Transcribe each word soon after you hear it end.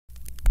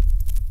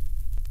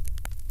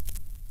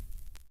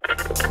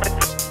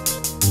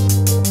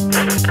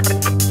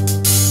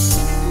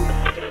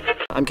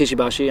I'm Kishi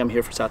Bashi. I'm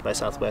here for South by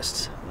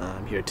Southwest.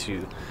 I'm here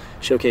to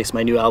showcase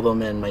my new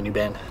album and my new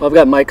band. Well, I've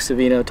got Mike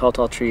Savino, Tall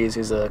Tall Trees.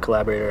 He's a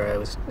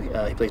collaborator.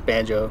 He plays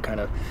banjo, kind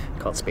of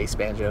called space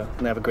banjo.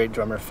 And I have a great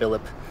drummer,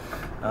 Philip,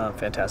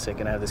 fantastic.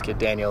 And I have this kid,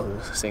 Daniel,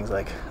 who sings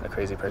like a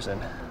crazy person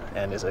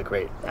and is a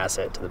great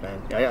asset to the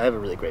band. I have a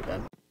really great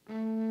band.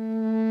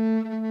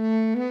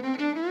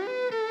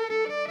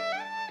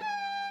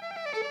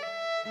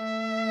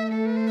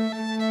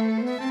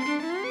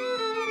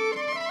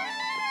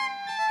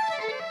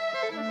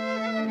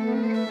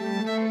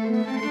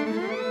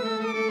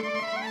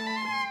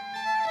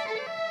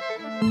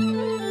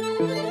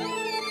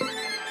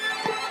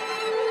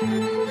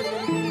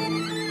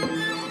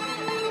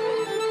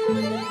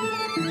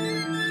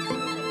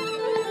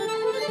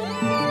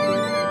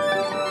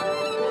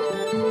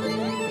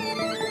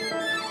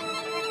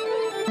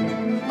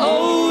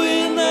 Oh,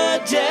 in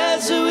the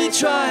desert we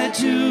try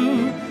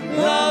to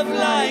love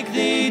like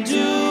they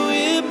do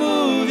in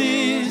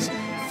movies,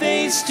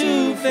 face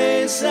to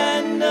face,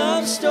 end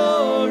of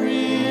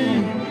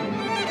story.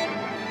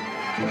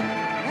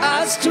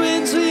 As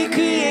twins we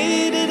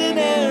created an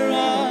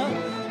era,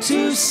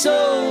 two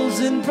souls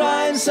in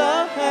prime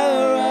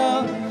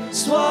Sahara,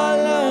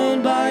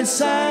 swallowed by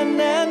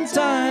sand and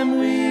time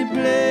we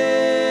bled.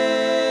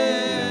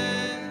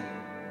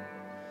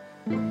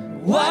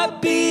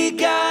 What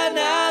began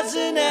as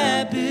an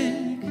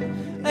epic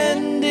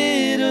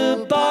ended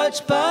a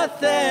botch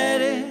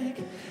pathetic,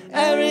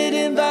 arid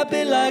and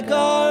vapid like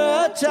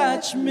our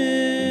attachment.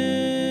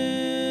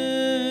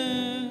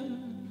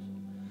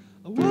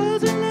 I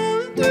wasn't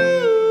living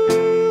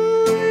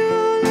through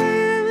your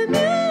avenue.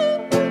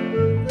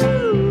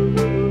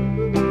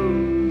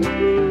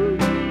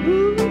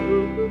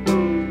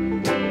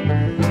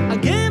 I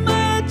gave my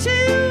heart to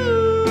you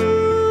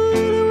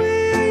the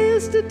way I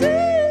used to do.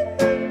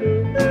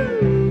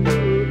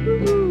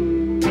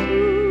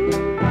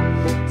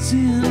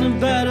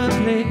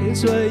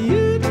 It's what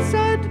you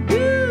decide to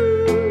do,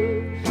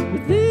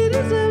 but it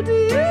is up to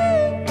you.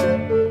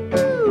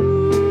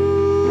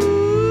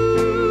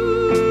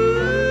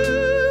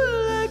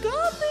 Like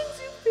all things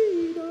you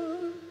feed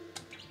on.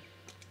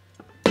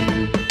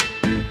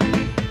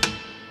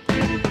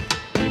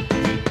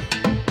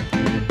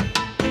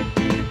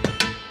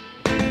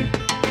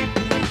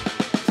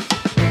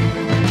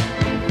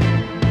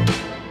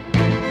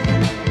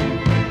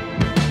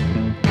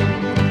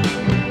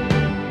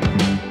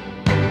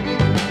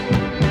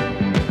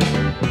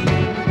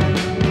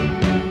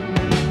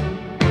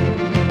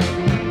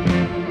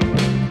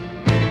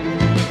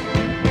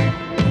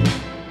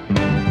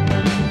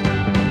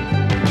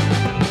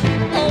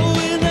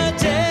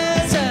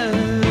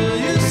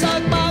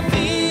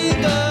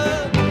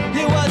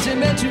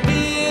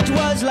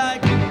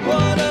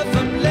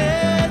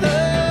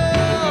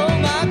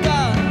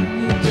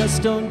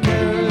 Don't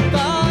care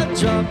about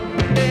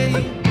jumping.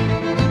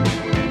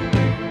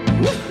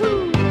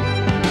 Woohoo!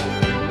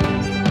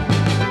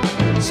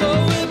 So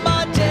in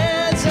my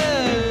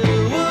desert,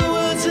 what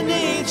was the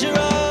nature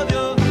of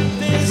your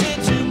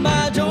visit to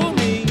my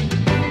domain?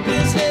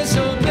 Business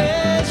or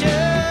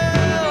pleasure?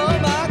 Oh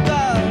my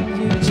God,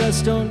 you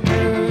just don't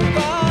care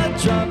about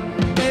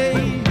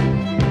jumping.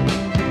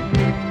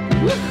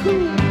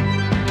 Woohoo!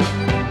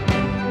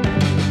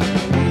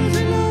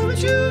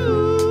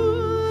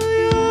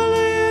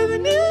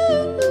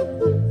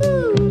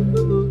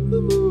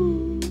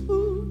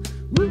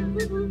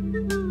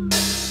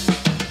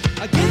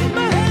 I gave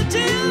my head to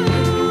you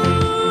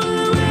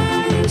the way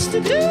I used to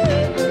do.